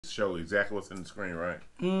show exactly what's in the screen, right?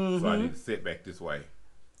 So I need to sit back this way.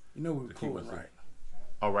 You know we're recording, right?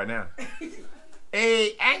 Oh, right now?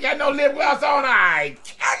 Hey, I ain't got no lip gloss on. I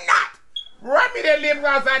cannot. Run me that lip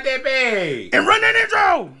gloss out that bag. And run that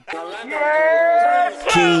intro.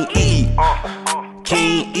 KinggEATEAT,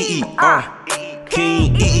 KinggEATEAT,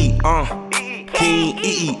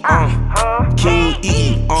 KinggEATEAT,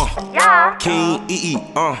 KinggEATEAT, KinggEATEAT,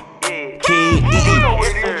 KinggEATEAT,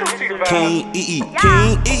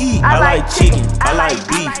 KinggEATEAT. I like chicken, I like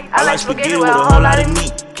beef, I like spaghetti with a whole lot of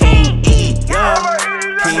meat. KinggEATEAT,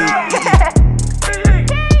 KinggEATEAT.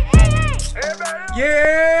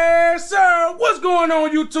 Yes, sir. What's going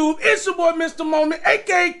on, YouTube? It's your boy, Mr. Moment,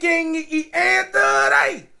 aka KinggEATEAT, and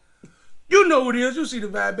today, you know who it is. You see the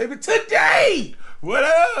vibe, baby. Today, What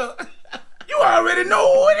up? you already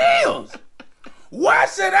know who it is. Why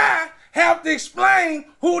should I have to explain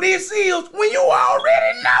who this is when you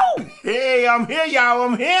already know? Hey, I'm here, y'all.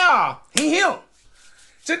 I'm here. He him.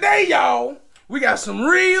 Today, y'all, we got some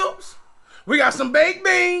ribs, we got some baked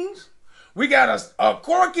beans, we got a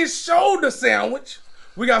corky shoulder sandwich,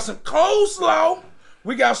 we got some coleslaw,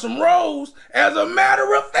 we got some rolls. As a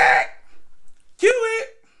matter of fact, cue it.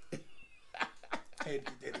 Yeah,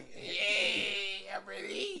 I'm ready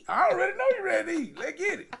to eat. I already know you ready to eat. Let's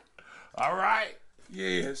get it. All right.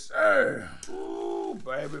 Yes, sir. Ooh,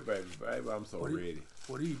 baby, I'm so ready.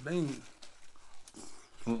 For these beans.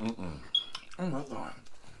 Oh my God.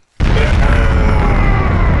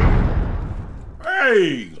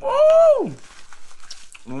 Hey. Woo!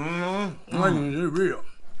 Mm-hmm. It's real.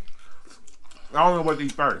 I don't know what to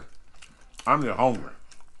eat first. I'm just hungry.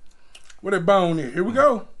 Where that bone is? Here we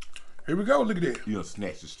go. Here we go. Look at that. You gonna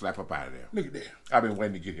snatch the slap up out of there. Look at that. I've been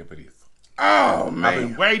waiting to get here for this. Oh, I've man.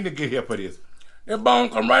 been waiting to get here for this. That bone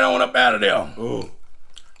come right on up out of there. Oh.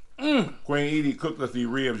 QueenEATEAT cooked us these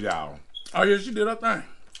ribs, y'all. Oh, yeah, she did her thing.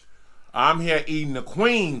 I'm here eating the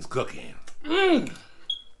Queen's cooking. I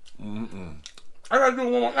gotta do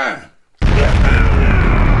it one more time.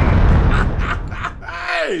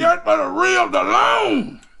 Hey. Just for the ribs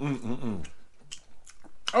alone.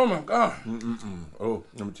 Oh, my God. Oh,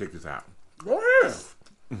 let me check this out. Go ahead.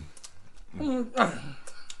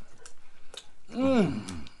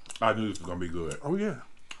 I knew this was gonna be good. Oh, yeah.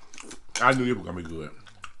 I knew it was gonna be good.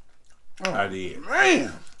 Oh, I did.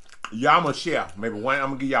 man. Y'all, I'm a chef. Maybe one. I'm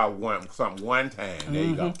gonna give y'all something one time. There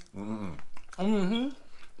you go.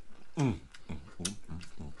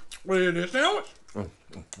 What is this sandwich?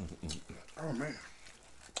 Oh, man.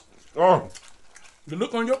 Oh, The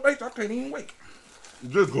look on your face, I can't even wait.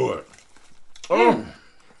 just good. Oh,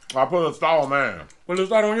 I put a slaw on mine. Well, let's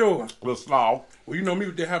start on yours. A little slaw. Well, you know me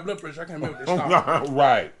with that high blood pressure. I can't make this salt.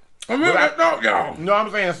 Right. I mean, that salt, y'all. No, I'm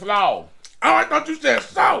saying slaw. Oh, I thought you said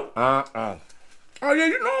salt. Oh, Oh, yeah,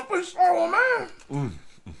 you know I'm putting salt on mine.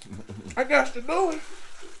 I got to do it.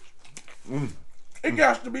 It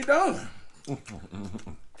got to be done.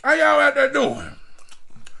 How y'all out there doing?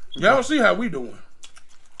 Y'all see how we doing.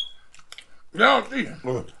 Y'all see.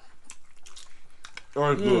 Oh,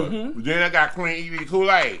 it's good. But then I got QueenEATEAT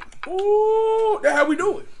Kool-Aid. Ooh, that's how we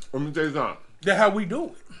do it. Let me tell you something. That's how we do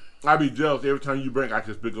it. I be jealous every time you bring out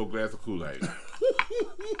this big old glass of Kool-Aid.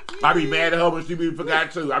 I be mad at her when she be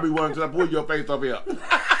forgot too. I be wanting to pull your face up here. Pull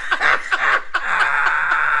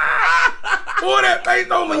that face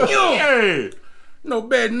over you. Hey. No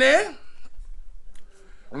better than that.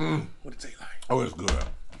 What it taste like? Oh, it's good.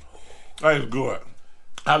 That is good.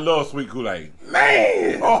 I love sweet Kool-Aid.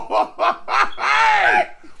 Man.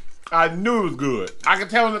 I knew it was good. I could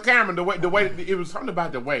tell on the camera the way it was something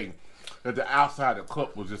about the way that the outside of the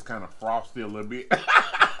cup was just kind of frosty a little bit. That's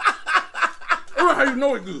how you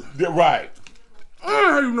know it good. Yeah, right.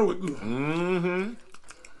 How you know it good.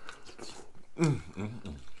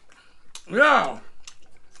 Yeah.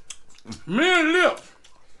 Me and Lips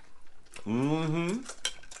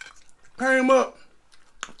came up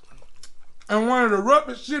in one of the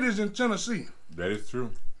roughest cities in Tennessee. That is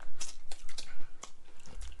true.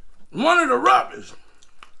 One of the roughest.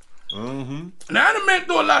 Now, I done been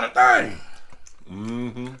through a lot of things.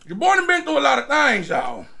 Your boy done been through a lot of things,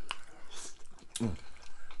 y'all.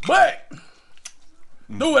 But,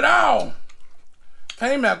 through it all,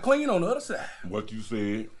 came out clean on the other side. What you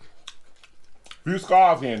said. Few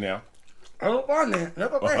scars here now. I don't find that.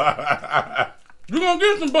 That's okay. You're gonna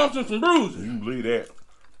get some bumps and some bruises. You can believe that.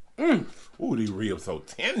 Ooh, these ribs so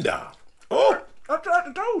tender. Oh, I tried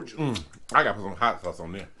to told you. I gotta put some hot sauce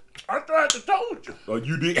on there. I tried to told you. Oh,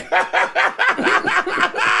 you did?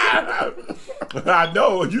 I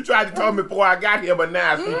know. You tried to tell me before I got here, but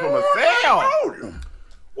now I see for myself. I told you.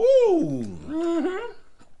 Ooh.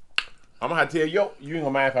 I'm gonna have to tell you ain't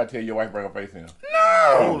gonna mind if I tell your wife bring her face in. No.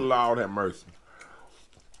 Oh, Lord have mercy.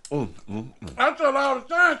 I tell her all the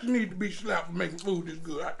time she need to be slapped for making food this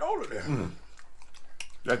good. I told her that.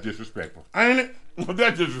 That's disrespectful. Ain't it?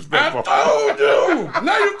 That's disrespectful. I told you.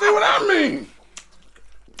 Now you see what I mean.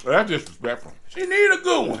 That's disrespectful. She need a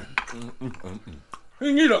good one.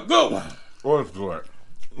 She need a good one. Oh, it's good.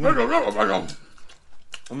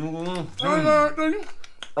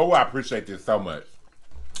 Oh, I appreciate this so much.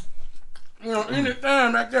 You know,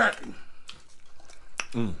 anytime I got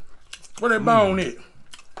you. Where that bone at?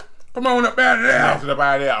 Come on up out of there. Pass it up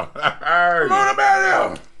out of there. Come on up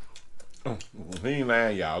out of there. He ain't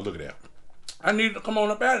lying, y'all. Look at that. I need to come on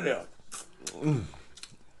up out of there.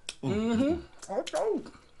 I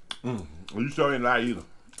told you. You sure ain't lie either.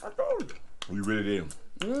 I told you. You really did.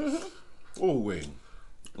 Oh, wait.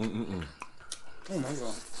 Oh my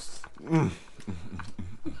God.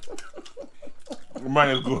 Mine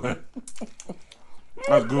is good.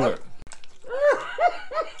 That's good.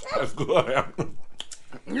 That's good.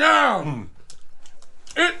 No.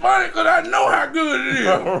 It's funny because I know how good it is.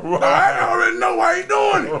 So I already know why he's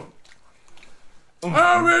doing it.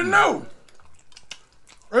 I already know.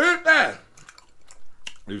 It's that.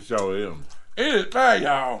 You sure is. It is fat,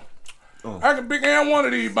 y'all. I can pick and one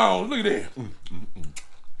of these bones. Look at that.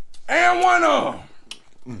 And one of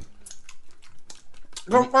them.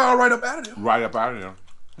 Gonna fall right up out of there. Right up out of there.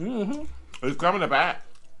 It's coming up out.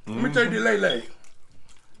 Let me take this lay.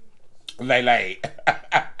 Lay.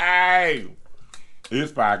 Hey.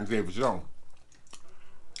 It's fire, I can say for sure.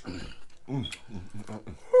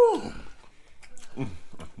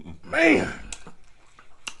 Man.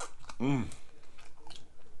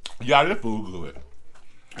 Yeah, this food good.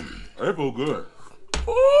 This food good.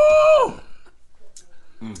 Ooh.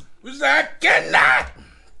 We said I cannot.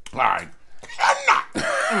 All right.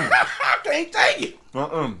 I can't take it.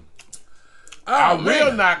 I Oh, will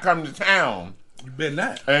man. not come to town You better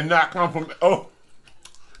not. and not come from. Oh,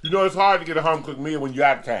 you know it's hard to get a home cooked meal when you're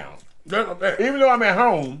out of town. That's a fact. Even though I'm at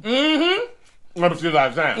home, I'm still out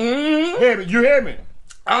of town. Hear me? You hear me?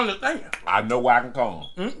 I understand. I know where I can come.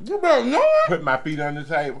 You better know it. Put my feet on the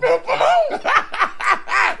table Come on.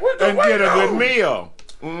 What you and get waiting a good on? meal.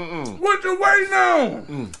 What you waiting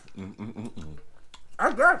on?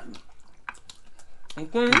 I got you. I'm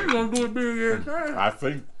thinking you gonna do it big ass time. I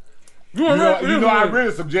think. You You know, know, I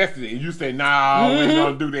really suggested it. And you say, nah, we ain't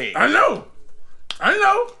gonna do that. I know.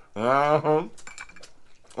 Uh-huh.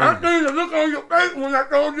 I seen the look on your face when I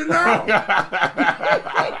told you now.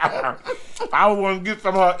 I was gonna get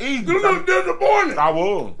some of her eating. You look disappointed. I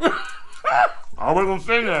was. I wasn't gonna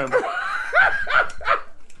say that.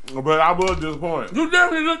 But I was disappointed. You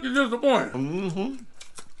definitely look disappointed.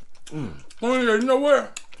 You know where?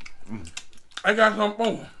 I got something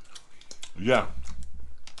for him. Yeah.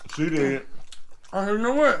 She did. I said, you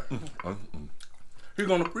know what? He's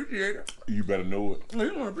gonna appreciate it. You better know it.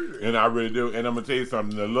 He's gonna appreciate it. And I really do. And I'm gonna tell you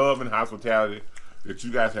something. The love and hospitality that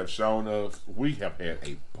you guys have shown us, we have had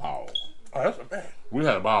a ball. Oh, that's a fact. We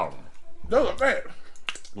had a ball. That's a fact.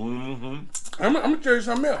 I'm gonna tell you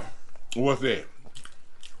something else. What's that?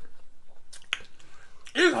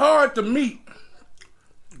 It's hard to meet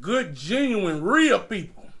good, genuine, real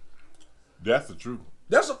people. That's the truth.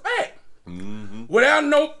 That's a fact. Without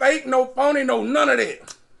no fake, no phony, no none of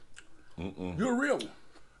that. You're a real one.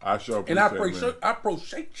 I sure And I appreciate it,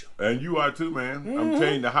 appreciate you. man. And you are too, man. I'm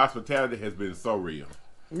telling you, the hospitality has been so real.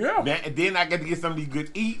 Yeah. And then I get to get some of these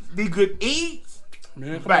good eats. These good eats.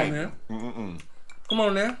 Man, come Baby. on now. Come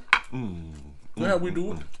on now. That's how we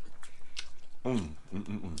do it.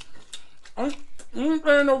 I ain't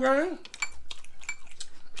playing no game.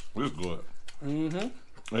 It's good.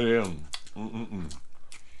 It is.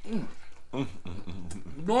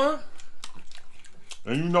 Doing?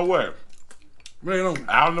 And you know what? Man,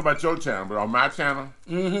 I don't know about your channel, but on my channel,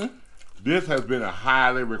 this has been a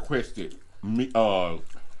highly requested mukbang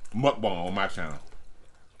on my channel.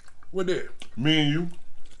 what that? Me and you,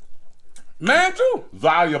 Man, too.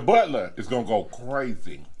 Zalia Butler is gonna go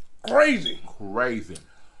crazy. Crazy. Crazy.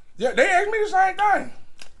 Yeah, they asked me the same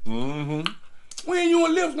thing. When you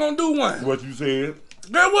and Lips gonna do one? What you said,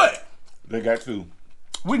 Guess what? they got two.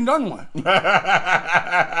 We done one.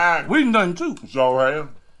 We done two. So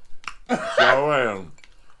am. So am.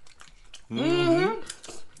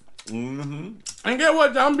 And guess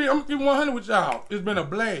what, y'all? I'm gonna keep 100 with y'all. It's been a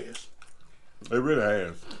blast. It really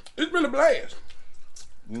has. It's been a blast.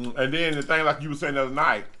 And then the thing, like you were saying the other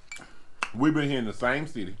night, we've been here in the same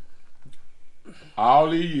city all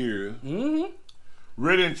these years.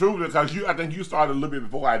 Really and truly, because I think you started a little bit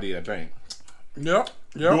before I did, I think. Yep.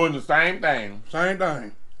 Doing the same thing. Same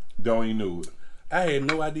thing. Don't even know it. I had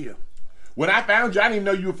no idea. When I found you, I didn't even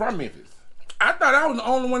know you were from Memphis. I thought I was the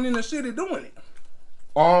only one in the city doing it.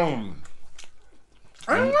 I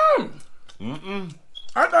didn't know.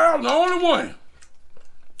 I thought I was the only one.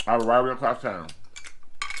 I was right across town.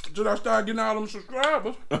 Until I started getting all them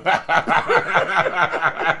subscribers.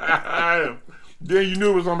 Then you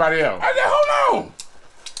knew it was somebody else. I said, hold on.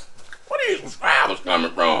 Where these subscribers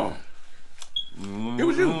coming from? It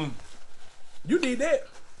was you. You did that.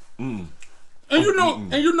 And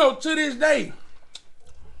you know, to this day,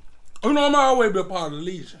 you know, I'm always been part of the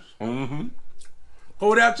Legions.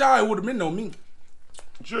 Without y'all, it would have been no me.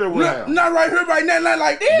 Sure it would have. Not right here, right now, not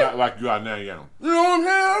like that. Not like you are now, yeah. You know what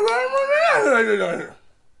I'm saying?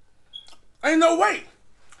 Ain't no way.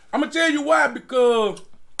 I'm gonna tell you why, because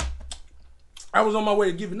I was on my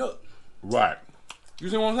way to giving up. Right. You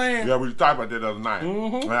see what I'm saying? Yeah, we talked about that the other night.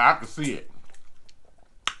 Man, I could see it.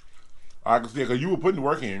 I could see it because you were putting the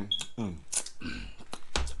work in. I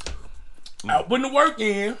was putting the work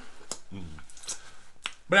in,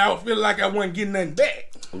 but I was feeling like I wasn't getting nothing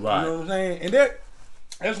back. Right. You know what I'm saying? And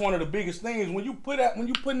that's one of the biggest things when you putting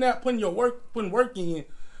work in.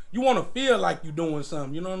 You want to feel like you're doing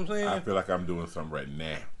something. You know what I'm saying? I feel like I'm doing something right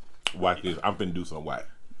now. Watch this. I'm finna do something. Watch.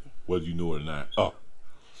 Whether you know it or not. Oh.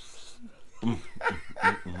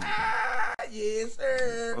 Yes,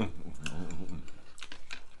 sir.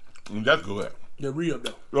 That's good. They're real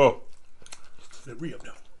though. Oh. They're real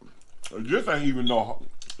though. This ain't even no.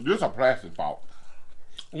 This a plastic fault.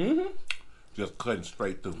 Just cutting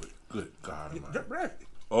straight through it. Good God, man. Just plastic.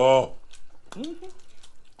 Oh.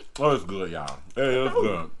 Oh, it's good, y'all. Hey, it's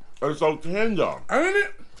good. It's so tender. Ain't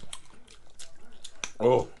it?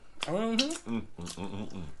 Oh. And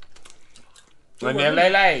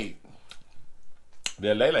that lay.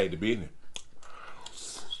 That lay the business.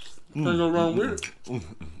 Can't go wrong with it.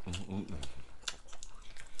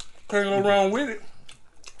 Can't go wrong with it.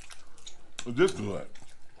 This good.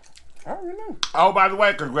 I already know. Oh, by the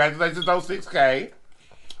way, congratulations on 6K.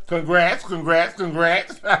 Congrats. Hey,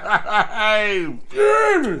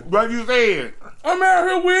 what you said? I'm out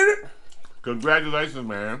here with it. Congratulations,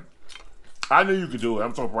 man. I knew you could do it.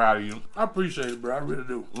 I'm so proud of you. I appreciate it, bro. I really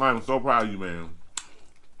do. I'm so proud of you, man.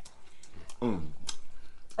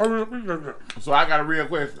 I really appreciate it. So I got a real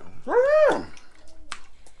question. Oh,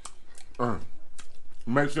 yeah.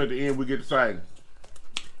 Make sure at the end we get to say,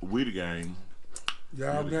 we the game.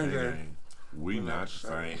 Y'all gang. We not the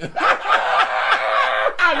same.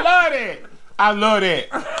 I love it. I love it.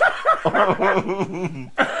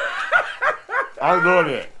 I love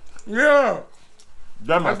it. Yeah.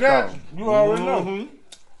 That my I got song. you. You already know.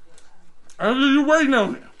 I knew you waiting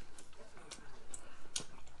on it.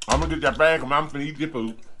 I'm gonna get that bag and I'm finna eat this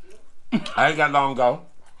food. I ain't got long to go.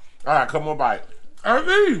 Alright, come on, bite. I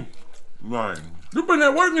see. Man, You putting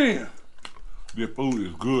that work in. this food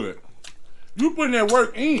is good. You putting that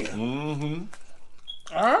work in.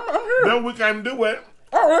 I'm here. Then we can't do it.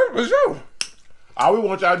 All right, for sure. All we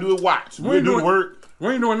want y'all to do is watch. We do the work.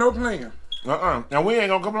 We ain't doing no plan. And we ain't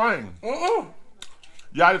gonna complain.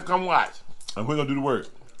 Y'all just come watch. And we're gonna do the work.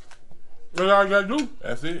 That's all you gotta do.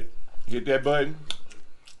 That's it. Hit that button.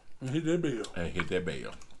 And hit that bell. And hit that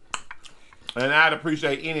bell. And I'd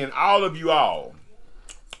appreciate any and all of you all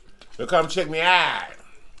to come check me out.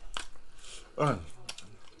 It's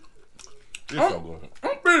so good.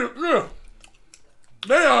 I'm pretty good.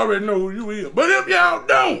 They already know who you is. But if y'all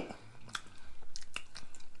don't,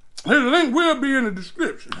 his link will be in the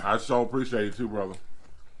description. I so appreciate it too, brother.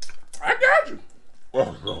 I got you.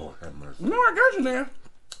 Oh, Lord have mercy. No, I got you there.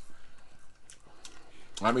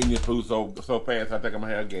 I'm eating this food so fast, I think I'm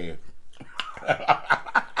gonna have gas.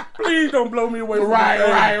 Please don't blow me away from the Right.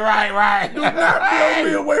 table. Do not blow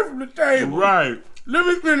me away from the table. Right. Let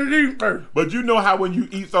me finish eating first. But you know how when you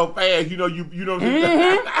eat so fast, you know.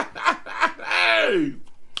 Hey.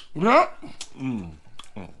 No.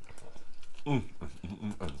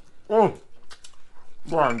 Oh.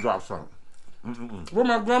 Go on and drop something. What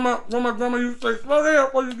my grandma used to say, slow down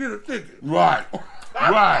before you get a ticket. Right.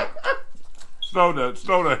 Slow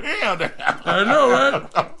the hell down. I know, right?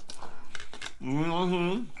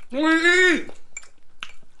 When you eat.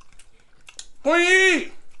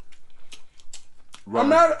 Right.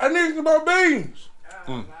 I need some more beans.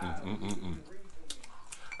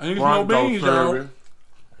 I need some more beans, y'all.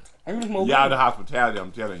 I need some more Y'all beans. the hospitality,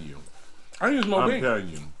 I'm telling you. I need some more I'm beans. telling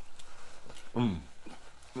you.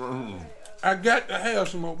 I got to have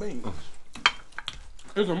some more beans.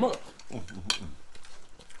 It's a must.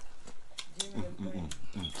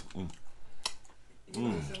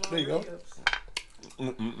 There you go.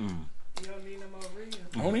 You don't need no more ribs.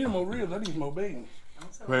 I don't need no more ribs. I need some more beans.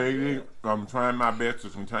 Crazy. I'm trying my best to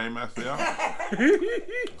contain myself.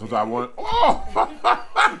 Because I want. Oh!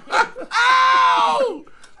 Oh!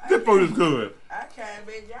 This food is good. I can't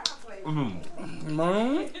bet y'all play.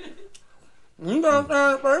 Man. You got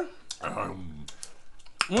that, baby.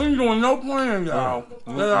 We ain't doing no playing,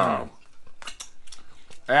 y'all.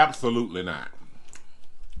 Absolutely not.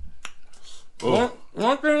 Oh.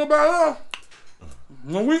 One thing about us,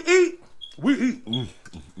 when we eat, we eat.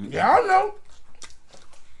 Y'all know.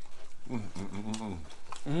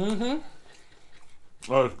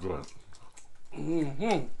 Oh, it's good.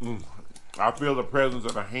 I feel the presence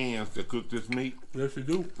of the hands that cook this meat. Yes, you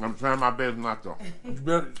do. I'm trying my best not to. You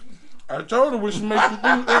better. I told her we should make the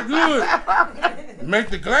food that good. Make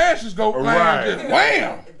the glasses go flying. Right. Just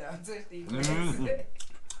wham. Don't touch these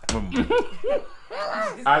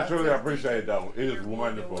I truly appreciate it, though. It is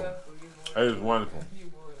wonderful. It is wonderful.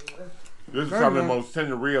 This is some of the most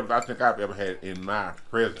tender ribs I think I've ever had in my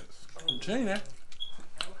presence. I'm telling you that.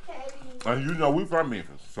 And you know, we from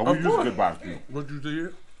Memphis, so we used to good barbecue. What you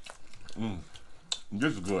did?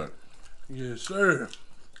 This is good. Yes, sir.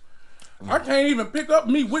 I can't even pick up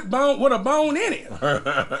meat with a bone in it.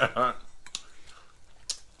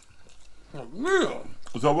 Real.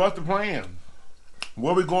 So what's the plan?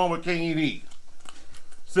 Where we going with KinggEATEAT?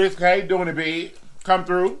 6K doing it big. Come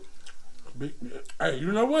through. Hey,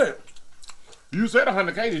 you know what? You said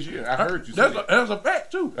 100K this year. I heard you say that. That's a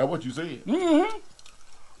fact too. That's what you said. You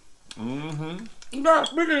gotta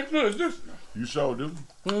speak it into existence. You sure do.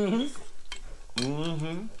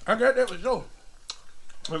 I got that for sure.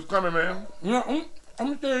 What's coming, man? You know, I'm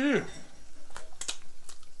gonna tell you.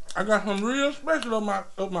 I got some real special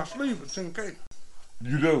up my sleeve for 10K.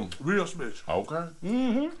 You do? Real special.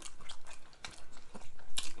 Okay.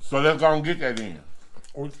 So let's go and get that in.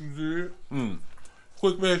 What you did?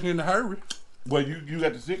 Quick, fast, in a hurry. Well, you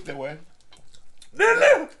got the 6 that way.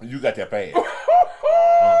 Didn't You got that fast. it?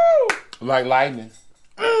 Like lightning.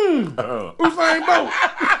 Usain Bolt.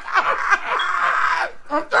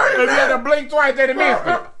 I'm telling you You had to blink twice at the missed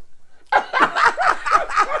it.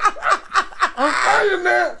 I'm telling you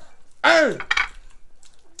that. Hey,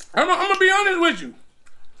 I'm gonna be honest with you.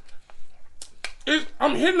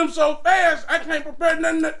 I'm hitting them so fast, I can't prepare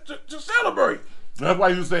nothing to celebrate. That's why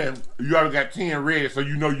you saying you already got 10 ready, so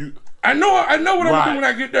you know you. I know what I'm gonna Right. do when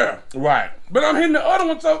I get there. Right. But I'm hitting the other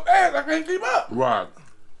one so fast, I can't keep up. Right.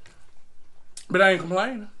 But I ain't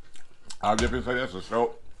complaining. I'll definitely say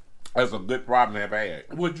that's a good problem to have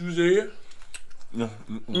had. What you said, I'm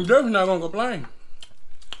definitely not gonna complain.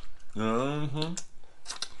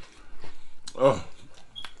 Oh,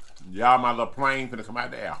 y'all, my little plane finna come out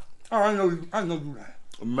there. Oh, I know you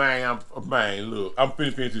that. Man, look, I'm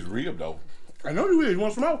finna finish this rib though. I know you is. You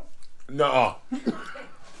want smoke? No,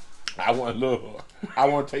 I want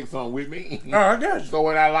to take something with me. Oh, I got you. So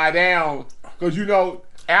when I lie down, cause you know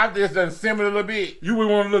after it's done simmer a little bit, You would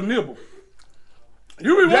want a little nibble.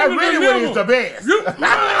 You would that want a really little when nibble. it's the best.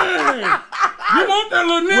 Man, you want that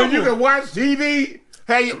little nibble? When you can watch TV,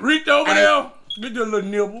 hey, Reach over there, get your little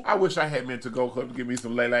nibble. I wish I had meant to go come give me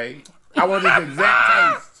some lele. I want this exact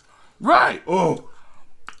taste. Right. Oh,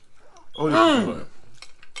 this is good.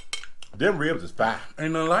 Them ribs is fire.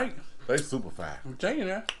 Ain't nothing like it. They super fire. I'm telling you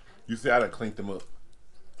that. You see how I cleaned them up.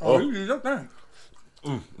 Oh, you did your thing.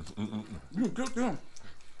 You can cook them.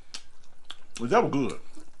 Well, that was good.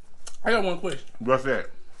 I got one question. What's that?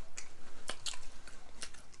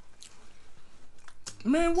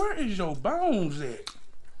 Man, where is your bones at?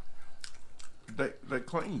 They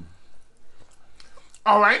clean.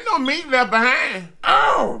 Oh, ain't no meat left behind.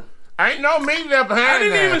 Oh, Ain't no meat left behind. I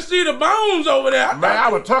didn't now. even see the bones over there. Man, I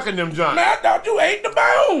was tucking them junk. Man, I thought you ate the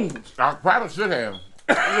bones. I probably should have.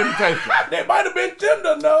 Let me taste it. They might have been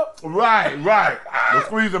tender enough. Right. The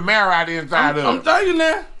squeeze the marrow out the inside of I'm it. telling you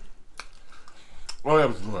now. Oh, that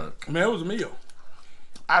was good. Man, it was a meal.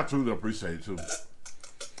 I truly appreciate it too.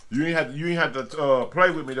 You ain't have to play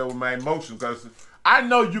with me though with my emotions, because I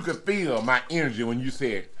know you could feel my energy when you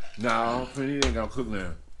said, "No, he ain't gonna cook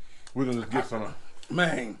now. We're gonna just get some."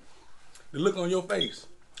 Man, the look on your face,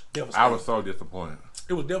 devastating. I was so disappointed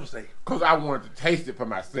It was devastating. because I wanted to taste it for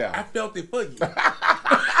myself. I felt it for you.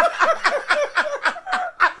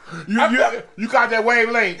 You got that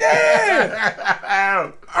wavelength. Yeah.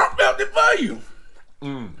 I felt it for you.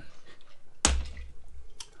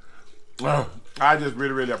 I just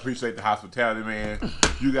really, really appreciate the hospitality, man.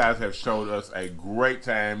 You guys have showed us a great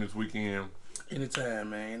time this weekend. Anytime,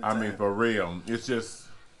 man. I mean, for real. It's just,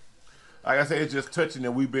 like I said, it's just touching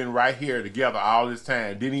that we've been right here together all this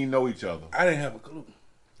time. Didn't even know each other. I didn't have a clue.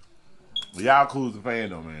 Y'all cool as a fan,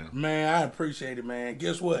 though, man. Man, I appreciate it, man.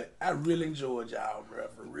 Guess what? I really enjoyed y'all, bro,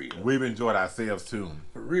 for real. We've enjoyed ourselves, too.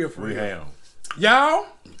 For real, We have. Y'all,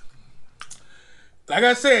 Like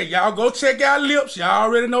I said, y'all go check out Lips. Y'all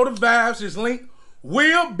already know the vibes. This link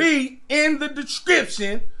will be in the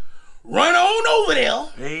description. Run on over there.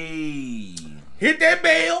 Hey. Hit that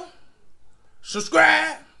bell.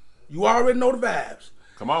 Subscribe. You already know the vibes.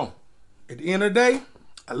 Come on. At the end of the day,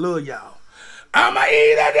 I love y'all. I'ma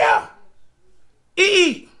eat out there.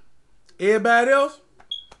 Eat. Everybody else,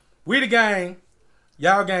 we the gang.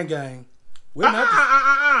 Y'all gang. We're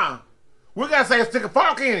not We gotta say stick a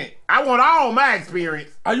fork in it. I want all my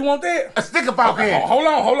experience. Oh, you want that? A stick a fork in it. Hold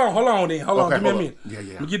on then. Hold on, give me a hold minute. on.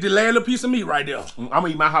 Yeah. Let me get the last little piece of meat right there. I'm gonna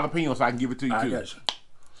eat my jalapeno so I can give it to you I too. got you.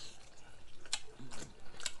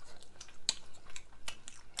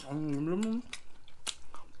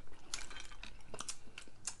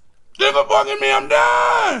 Give a fucking me, I'm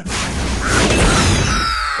done.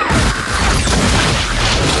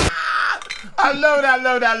 I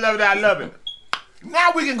love it.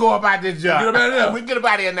 Now we can go about this job. Get up out of there. We can get up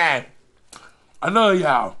out of here now. I love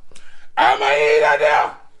y'all. I'ma eat out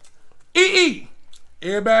there. Eat.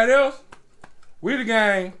 Everybody else, we the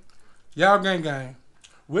gang. Y'all gang.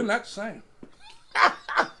 We're not the same.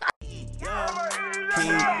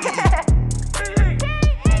 KinggEATEAT.